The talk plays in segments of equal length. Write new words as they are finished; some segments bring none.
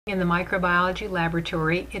In the microbiology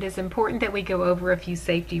laboratory, it is important that we go over a few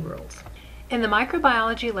safety rules. In the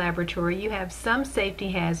microbiology laboratory, you have some safety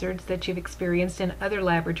hazards that you've experienced in other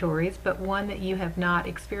laboratories, but one that you have not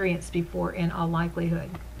experienced before in all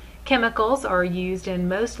likelihood. Chemicals are used in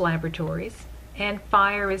most laboratories, and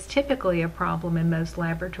fire is typically a problem in most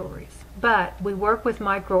laboratories. But we work with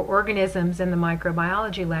microorganisms in the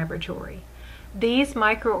microbiology laboratory. These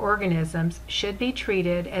microorganisms should be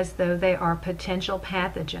treated as though they are potential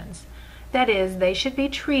pathogens. That is, they should be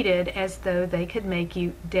treated as though they could make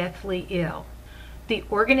you deathly ill. The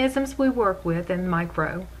organisms we work with in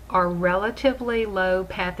micro are relatively low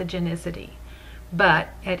pathogenicity, but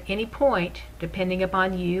at any point, depending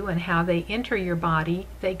upon you and how they enter your body,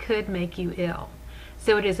 they could make you ill.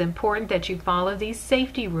 So it is important that you follow these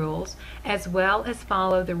safety rules as well as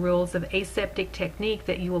follow the rules of aseptic technique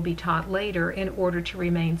that you will be taught later in order to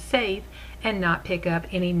remain safe and not pick up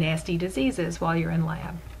any nasty diseases while you're in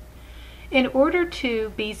lab. In order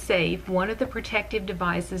to be safe, one of the protective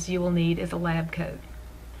devices you will need is a lab coat.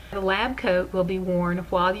 The lab coat will be worn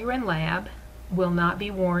while you're in lab, will not be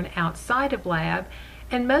worn outside of lab,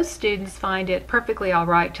 and most students find it perfectly all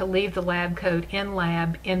right to leave the lab coat in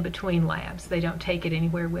lab in between labs. They don't take it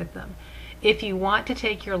anywhere with them. If you want to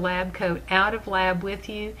take your lab coat out of lab with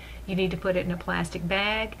you, you need to put it in a plastic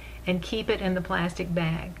bag and keep it in the plastic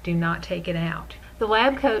bag. Do not take it out. The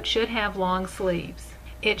lab coat should have long sleeves.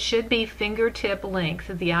 It should be fingertip length.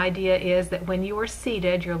 The idea is that when you are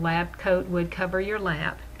seated, your lab coat would cover your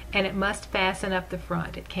lap, and it must fasten up the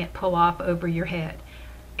front. It can't pull off over your head.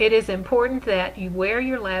 It is important that you wear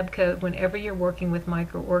your lab coat whenever you're working with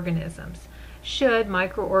microorganisms. Should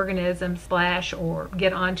microorganisms splash or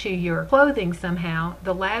get onto your clothing somehow,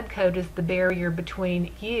 the lab coat is the barrier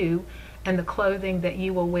between you and the clothing that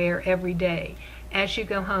you will wear every day. As you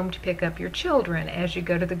go home to pick up your children, as you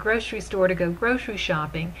go to the grocery store to go grocery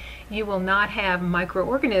shopping, you will not have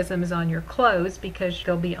microorganisms on your clothes because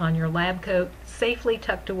they'll be on your lab coat, safely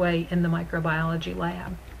tucked away in the microbiology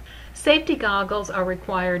lab. Safety goggles are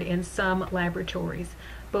required in some laboratories,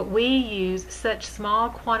 but we use such small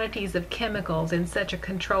quantities of chemicals in such a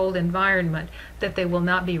controlled environment that they will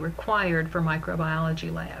not be required for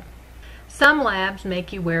microbiology lab. Some labs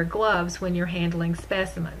make you wear gloves when you're handling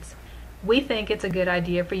specimens. We think it's a good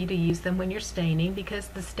idea for you to use them when you're staining because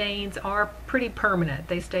the stains are pretty permanent.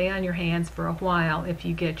 They stay on your hands for a while if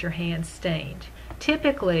you get your hands stained.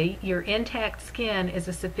 Typically, your intact skin is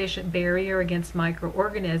a sufficient barrier against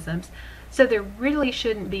microorganisms, so there really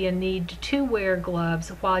shouldn't be a need to wear gloves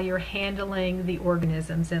while you're handling the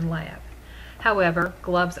organisms in lab. However,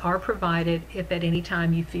 gloves are provided if at any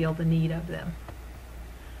time you feel the need of them.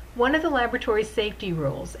 One of the laboratory safety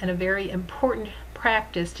rules, and a very important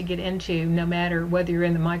practice to get into no matter whether you're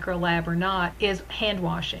in the micro lab or not, is hand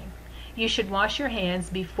washing. You should wash your hands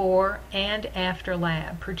before and after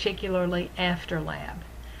lab, particularly after lab.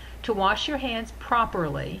 To wash your hands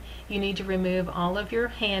properly, you need to remove all of your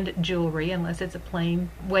hand jewelry, unless it's a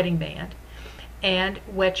plain wedding band, and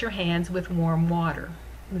wet your hands with warm water.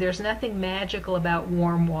 There's nothing magical about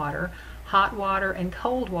warm water. Hot water and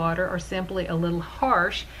cold water are simply a little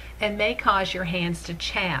harsh and may cause your hands to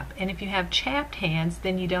chap. And if you have chapped hands,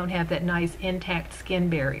 then you don't have that nice intact skin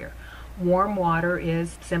barrier. Warm water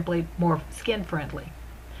is simply more skin friendly.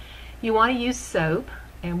 You want to use soap,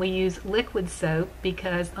 and we use liquid soap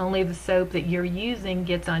because only the soap that you're using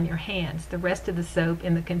gets on your hands. The rest of the soap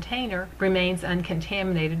in the container remains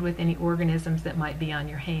uncontaminated with any organisms that might be on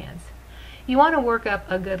your hands. You want to work up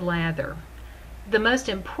a good lather. The most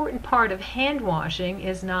important part of hand washing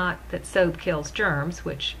is not that soap kills germs,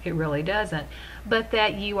 which it really doesn't, but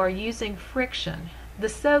that you are using friction. The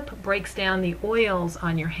soap breaks down the oils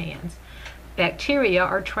on your hands. Bacteria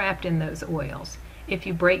are trapped in those oils. If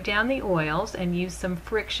you break down the oils and use some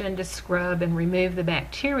friction to scrub and remove the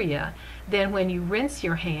bacteria, then when you rinse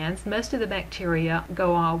your hands, most of the bacteria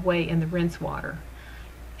go away in the rinse water.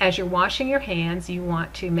 As you're washing your hands, you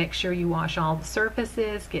want to make sure you wash all the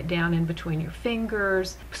surfaces, get down in between your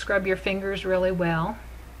fingers, scrub your fingers really well.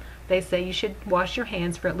 They say you should wash your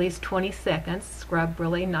hands for at least 20 seconds, scrub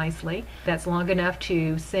really nicely. That's long enough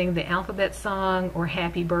to sing the alphabet song or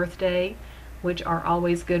happy birthday, which are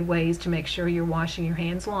always good ways to make sure you're washing your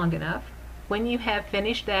hands long enough. When you have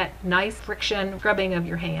finished that nice friction scrubbing of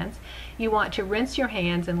your hands, you want to rinse your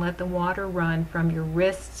hands and let the water run from your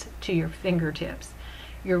wrists to your fingertips.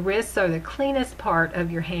 Your wrists are the cleanest part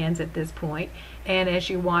of your hands at this point, and as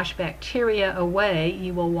you wash bacteria away,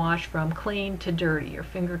 you will wash from clean to dirty. Your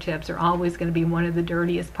fingertips are always going to be one of the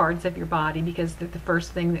dirtiest parts of your body because they're the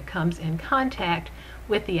first thing that comes in contact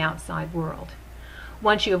with the outside world.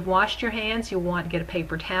 Once you have washed your hands, you'll want to get a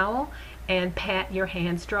paper towel and pat your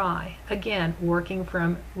hands dry. Again, working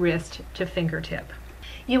from wrist to fingertip.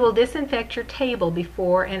 You will disinfect your table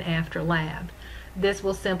before and after lab. This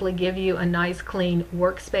will simply give you a nice clean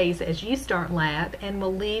workspace as you start lab and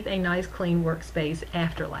will leave a nice clean workspace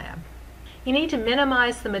after lab. You need to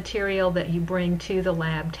minimize the material that you bring to the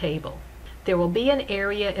lab table. There will be an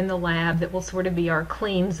area in the lab that will sort of be our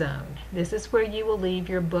clean zone. This is where you will leave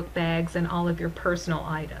your book bags and all of your personal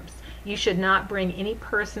items. You should not bring any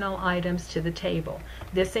personal items to the table.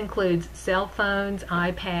 This includes cell phones,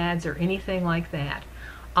 iPads, or anything like that.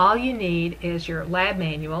 All you need is your lab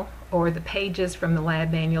manual or the pages from the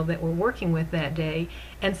lab manual that we're working with that day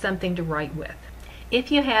and something to write with.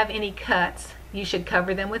 If you have any cuts, you should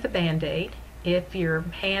cover them with a Band-Aid. If your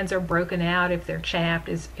hands are broken out, if they're chapped,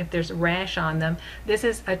 if there's a rash on them, this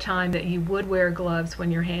is a time that you would wear gloves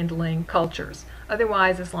when you're handling cultures.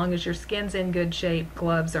 Otherwise, as long as your skin's in good shape,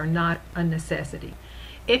 gloves are not a necessity.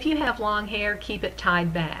 If you have long hair, keep it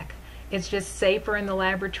tied back. It's just safer in the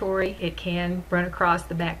laboratory. It can run across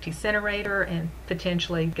the bacticinerator and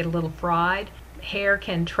potentially get a little fried. Hair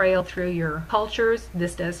can trail through your cultures.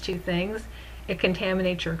 This does two things. It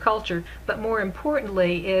contaminates your culture, but more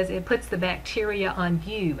importantly is it puts the bacteria on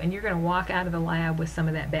you, and you're going to walk out of the lab with some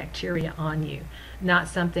of that bacteria on you. Not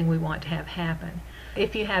something we want to have happen.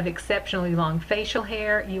 If you have exceptionally long facial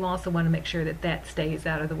hair, you also want to make sure that that stays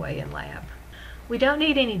out of the way in lab. We don't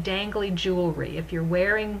need any dangly jewelry. If you're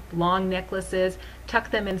wearing long necklaces,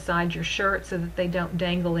 tuck them inside your shirt so that they don't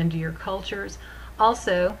dangle into your cultures.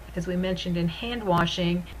 Also, as we mentioned in hand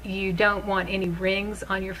washing, you don't want any rings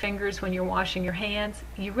on your fingers when you're washing your hands.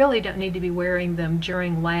 You really don't need to be wearing them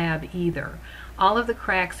during lab either. All of the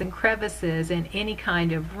cracks and crevices in any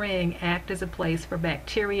kind of ring act as a place for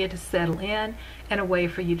bacteria to settle in and a way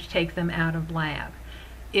for you to take them out of lab.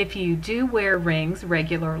 If you do wear rings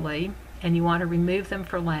regularly and you want to remove them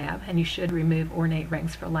for lab, and you should remove ornate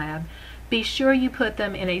rings for lab, be sure you put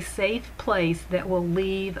them in a safe place that will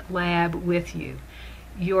leave lab with you.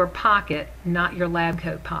 Your pocket, not your lab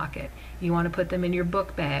coat pocket. You want to put them in your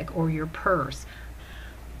book bag or your purse.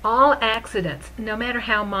 All accidents, no matter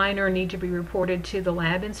how minor, need to be reported to the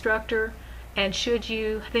lab instructor. And should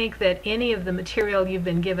you think that any of the material you've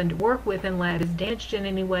been given to work with in lab is damaged in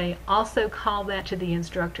any way, also call that to the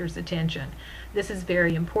instructor's attention. This is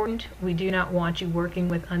very important. We do not want you working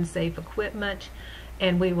with unsafe equipment,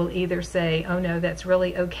 and we will either say, oh no, that's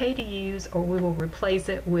really okay to use, or we will replace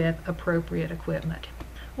it with appropriate equipment.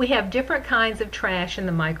 We have different kinds of trash in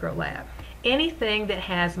the micro lab. Anything that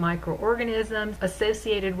has microorganisms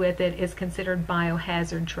associated with it is considered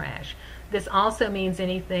biohazard trash. This also means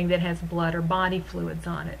anything that has blood or body fluids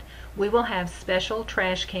on it. We will have special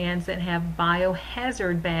trash cans that have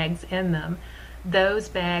biohazard bags in them. Those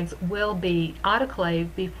bags will be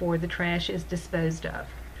autoclaved before the trash is disposed of.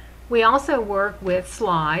 We also work with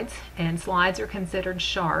slides, and slides are considered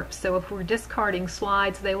sharps, so if we're discarding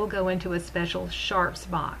slides, they will go into a special sharps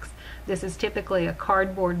box. This is typically a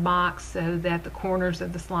cardboard box so that the corners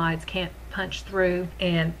of the slides can't punch through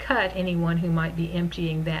and cut anyone who might be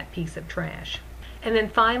emptying that piece of trash. And then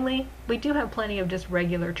finally, we do have plenty of just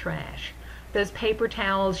regular trash. Those paper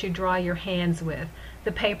towels you dry your hands with,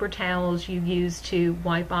 the paper towels you use to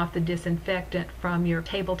wipe off the disinfectant from your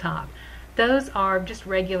tabletop, those are just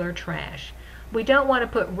regular trash. We don't want to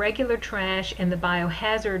put regular trash in the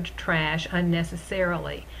biohazard trash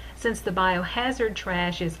unnecessarily. Since the biohazard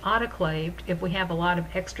trash is autoclaved, if we have a lot of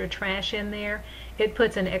extra trash in there, it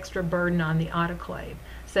puts an extra burden on the autoclave.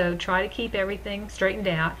 So try to keep everything straightened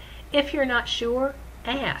out. If you're not sure,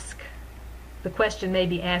 ask. The question may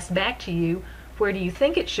be asked back to you, where do you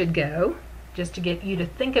think it should go? Just to get you to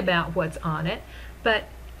think about what's on it, but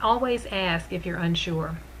always ask if you're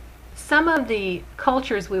unsure. Some of the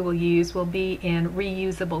cultures we will use will be in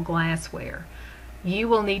reusable glassware. You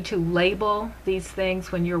will need to label these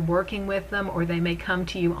things when you're working with them, or they may come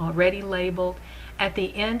to you already labeled. At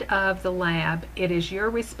the end of the lab, it is your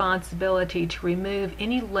responsibility to remove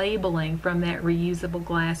any labeling from that reusable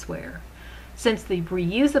glassware. Since the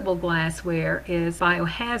reusable glassware is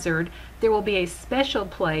biohazard, there will be a special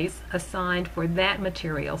place assigned for that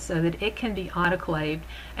material so that it can be autoclaved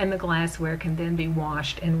and the glassware can then be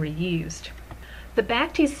washed and reused. The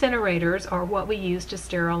bactincinerators are what we use to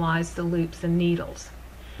sterilize the loops and needles.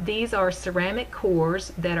 These are ceramic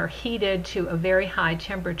cores that are heated to a very high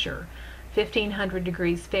temperature, 1500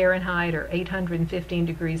 degrees Fahrenheit or 815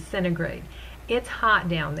 degrees centigrade. It's hot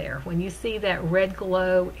down there. When you see that red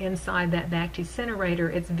glow inside that bacticinerator,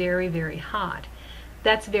 it's very, very hot.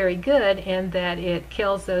 That's very good in that it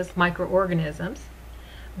kills those microorganisms,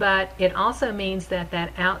 but it also means that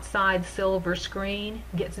that outside silver screen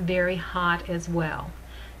gets very hot as well.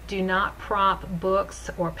 Do not prop books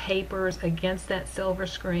or papers against that silver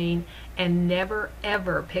screen, and never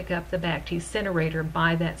ever pick up the Bacticinerator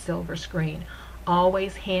by that silver screen.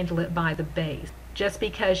 Always handle it by the base. Just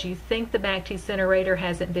because you think the Bacticinerator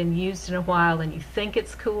hasn't been used in a while and you think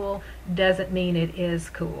it's cool doesn't mean it is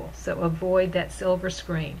cool. So avoid that silver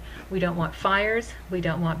screen. We don't want fires, we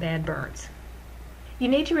don't want bad burns. You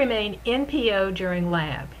need to remain NPO during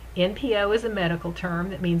lab. NPO is a medical term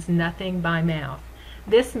that means nothing by mouth.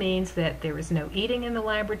 This means that there is no eating in the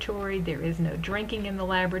laboratory, there is no drinking in the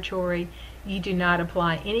laboratory. You do not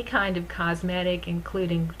apply any kind of cosmetic,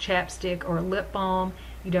 including chapstick or lip balm.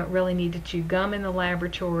 You don't really need to chew gum in the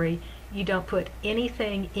laboratory. You don't put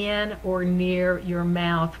anything in or near your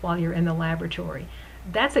mouth while you're in the laboratory.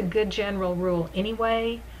 That's a good general rule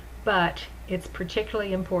anyway, but it's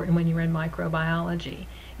particularly important when you're in microbiology.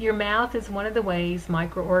 Your mouth is one of the ways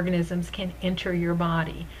microorganisms can enter your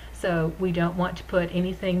body. So we don't want to put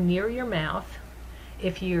anything near your mouth.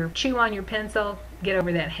 If you chew on your pencil, get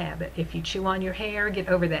over that habit. If you chew on your hair, get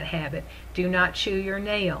over that habit. Do not chew your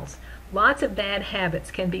nails. Lots of bad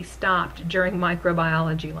habits can be stopped during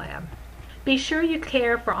microbiology lab. Be sure you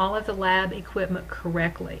care for all of the lab equipment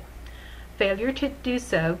correctly. Failure to do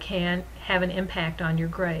so can have an impact on your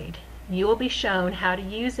grade. You will be shown how to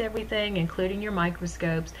use everything, including your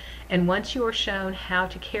microscopes, and once you are shown how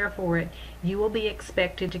to care for it, you will be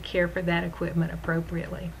expected to care for that equipment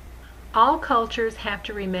appropriately. All cultures have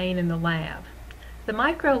to remain in the lab. The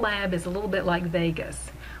micro lab is a little bit like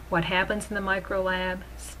Vegas. What happens in the micro lab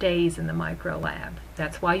stays in the micro lab.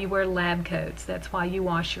 That's why you wear lab coats. That's why you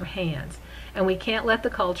wash your hands. And we can't let the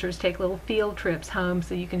cultures take little field trips home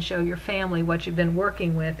so you can show your family what you've been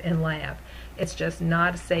working with in lab. It's just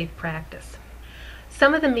not a safe practice.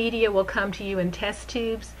 Some of the media will come to you in test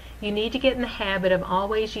tubes. You need to get in the habit of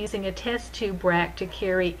always using a test tube rack to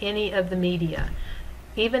carry any of the media.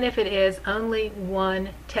 Even if it is only one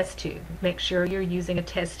test tube, make sure you're using a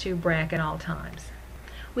test tube rack at all times.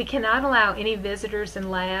 We cannot allow any visitors in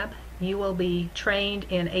lab. You will be trained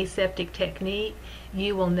in aseptic technique.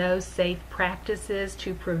 You will know safe practices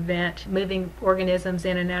to prevent moving organisms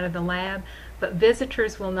in and out of the lab, but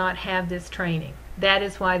visitors will not have this training. That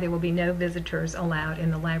is why there will be no visitors allowed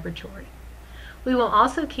in the laboratory. We will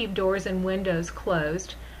also keep doors and windows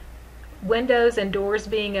closed. Windows and doors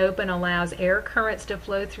being open allows air currents to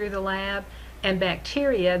flow through the lab, and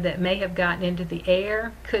bacteria that may have gotten into the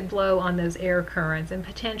air could blow on those air currents and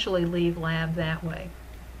potentially leave lab that way.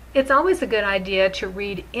 It's always a good idea to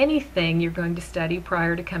read anything you're going to study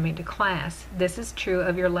prior to coming to class. This is true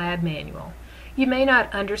of your lab manual. You may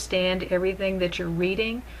not understand everything that you're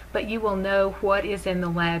reading, but you will know what is in the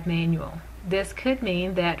lab manual. This could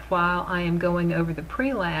mean that while I am going over the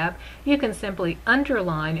pre-lab, you can simply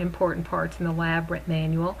underline important parts in the lab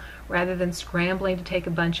manual rather than scrambling to take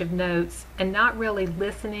a bunch of notes and not really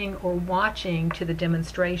listening or watching to the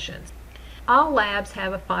demonstrations. All labs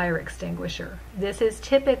have a fire extinguisher. This is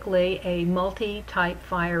typically a multi-type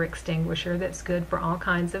fire extinguisher that's good for all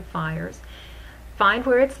kinds of fires. Find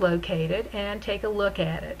where it's located and take a look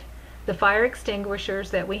at it. The fire extinguishers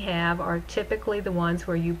that we have are typically the ones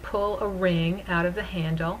where you pull a ring out of the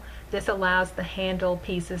handle. This allows the handle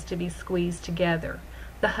pieces to be squeezed together.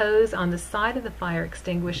 The hose on the side of the fire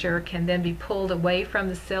extinguisher can then be pulled away from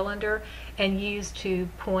the cylinder and used to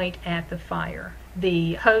point at the fire.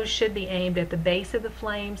 The hose should be aimed at the base of the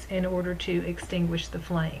flames in order to extinguish the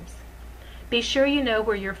flames. Be sure you know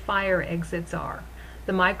where your fire exits are.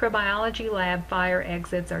 The microbiology lab fire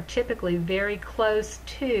exits are typically very close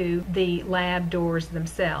to the lab doors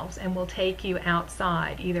themselves and will take you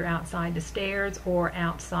outside, either outside the stairs or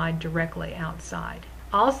outside, directly outside.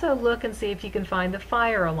 Also look and see if you can find the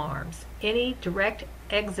fire alarms. Any direct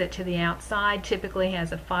exit to the outside typically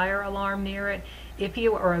has a fire alarm near it. If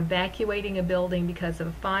you are evacuating a building because of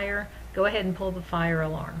a fire, go ahead and pull the fire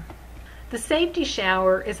alarm. The safety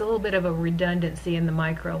shower is a little bit of a redundancy in the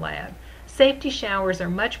micro lab. Safety showers are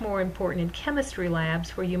much more important in chemistry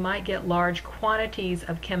labs where you might get large quantities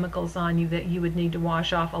of chemicals on you that you would need to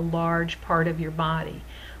wash off a large part of your body.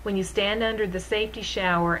 When you stand under the safety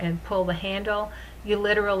shower and pull the handle, you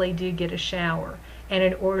literally do get a shower. And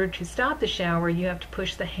in order to stop the shower, you have to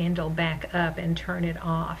push the handle back up and turn it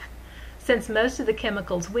off. Since most of the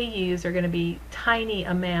chemicals we use are going to be tiny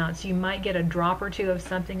amounts, you might get a drop or two of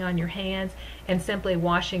something on your hands, and simply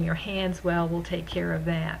washing your hands well will take care of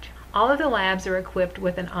that. All of the labs are equipped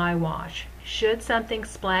with an eye wash. Should something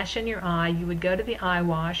splash in your eye, you would go to the eye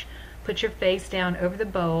wash, put your face down over the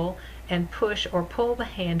bowl, and push or pull the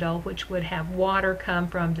handle, which would have water come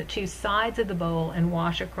from the two sides of the bowl and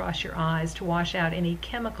wash across your eyes to wash out any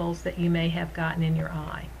chemicals that you may have gotten in your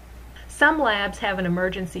eye. Some labs have an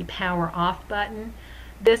emergency power off button.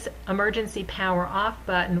 This emergency power off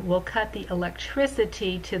button will cut the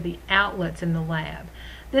electricity to the outlets in the lab.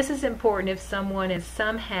 This is important if someone has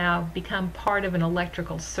somehow become part of an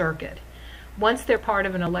electrical circuit. Once they're part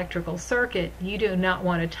of an electrical circuit, you do not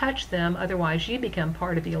want to touch them, otherwise you become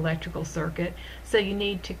part of the electrical circuit, so you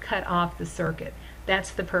need to cut off the circuit.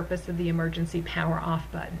 That's the purpose of the emergency power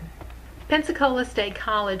off button. Pensacola State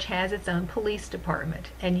College has its own police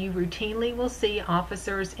department, and you routinely will see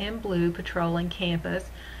officers in blue patrolling campus,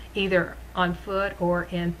 either on foot or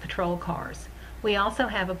in patrol cars. We also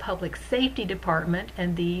have a public safety department,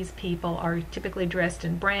 and these people are typically dressed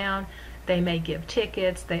in brown. They may give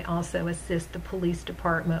tickets. They also assist the police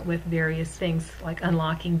department with various things like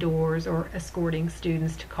unlocking doors or escorting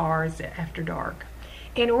students to cars after dark.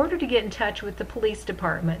 In order to get in touch with the police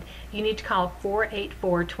department, you need to call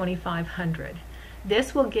 484-2500.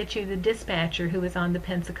 This will get you the dispatcher who is on the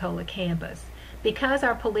Pensacola campus. Because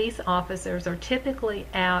our police officers are typically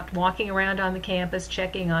out walking around on the campus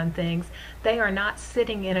checking on things, they are not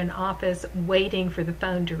sitting in an office waiting for the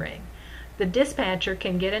phone to ring. The dispatcher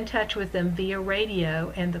can get in touch with them via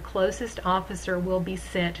radio, and the closest officer will be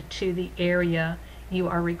sent to the area you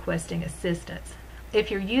are requesting assistance. If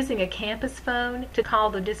you're using a campus phone to call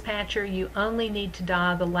the dispatcher, you only need to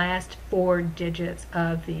dial the last 4 digits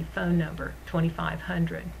of the phone number,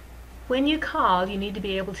 2500. When you call, you need to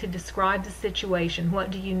be able to describe the situation. What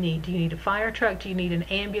do you need? Do you need a fire truck? Do you need an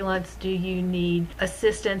ambulance? Do you need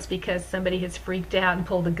assistance because somebody has freaked out and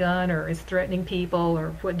pulled a gun or is threatening people,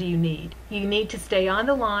 or what do you need? You need to stay on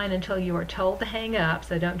the line until you are told to hang up,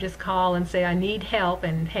 so don't just call and say, I need help,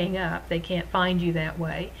 and hang up. They can't find you that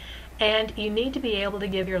way. And you need to be able to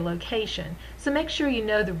give your location. So make sure you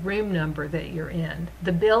know the room number that you're in,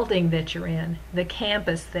 the building that you're in, the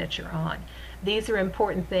campus that you're on. These are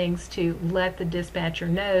important things to let the dispatcher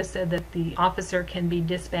know so that the officer can be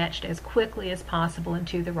dispatched as quickly as possible and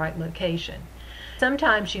to the right location.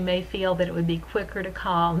 Sometimes you may feel that it would be quicker to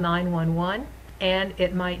call 911, and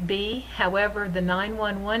it might be. However, the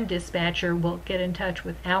 911 dispatcher will get in touch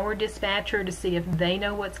with our dispatcher to see if they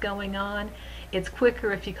know what's going on. It's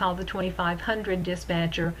quicker if you call the 2500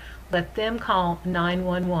 dispatcher, let them call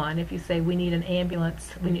 911. If you say we need an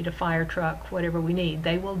ambulance, we need a fire truck, whatever we need,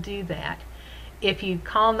 they will do that. If you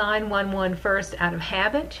call 911 first out of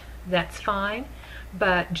habit, that's fine,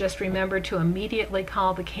 but just remember to immediately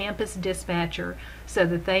call the campus dispatcher so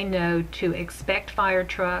that they know to expect fire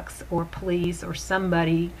trucks or police or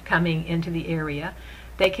somebody coming into the area.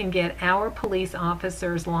 They can get our police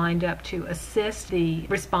officers lined up to assist the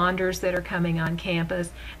responders that are coming on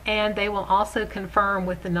campus, and they will also confirm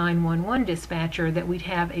with the 911 dispatcher that we'd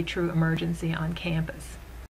have a true emergency on campus.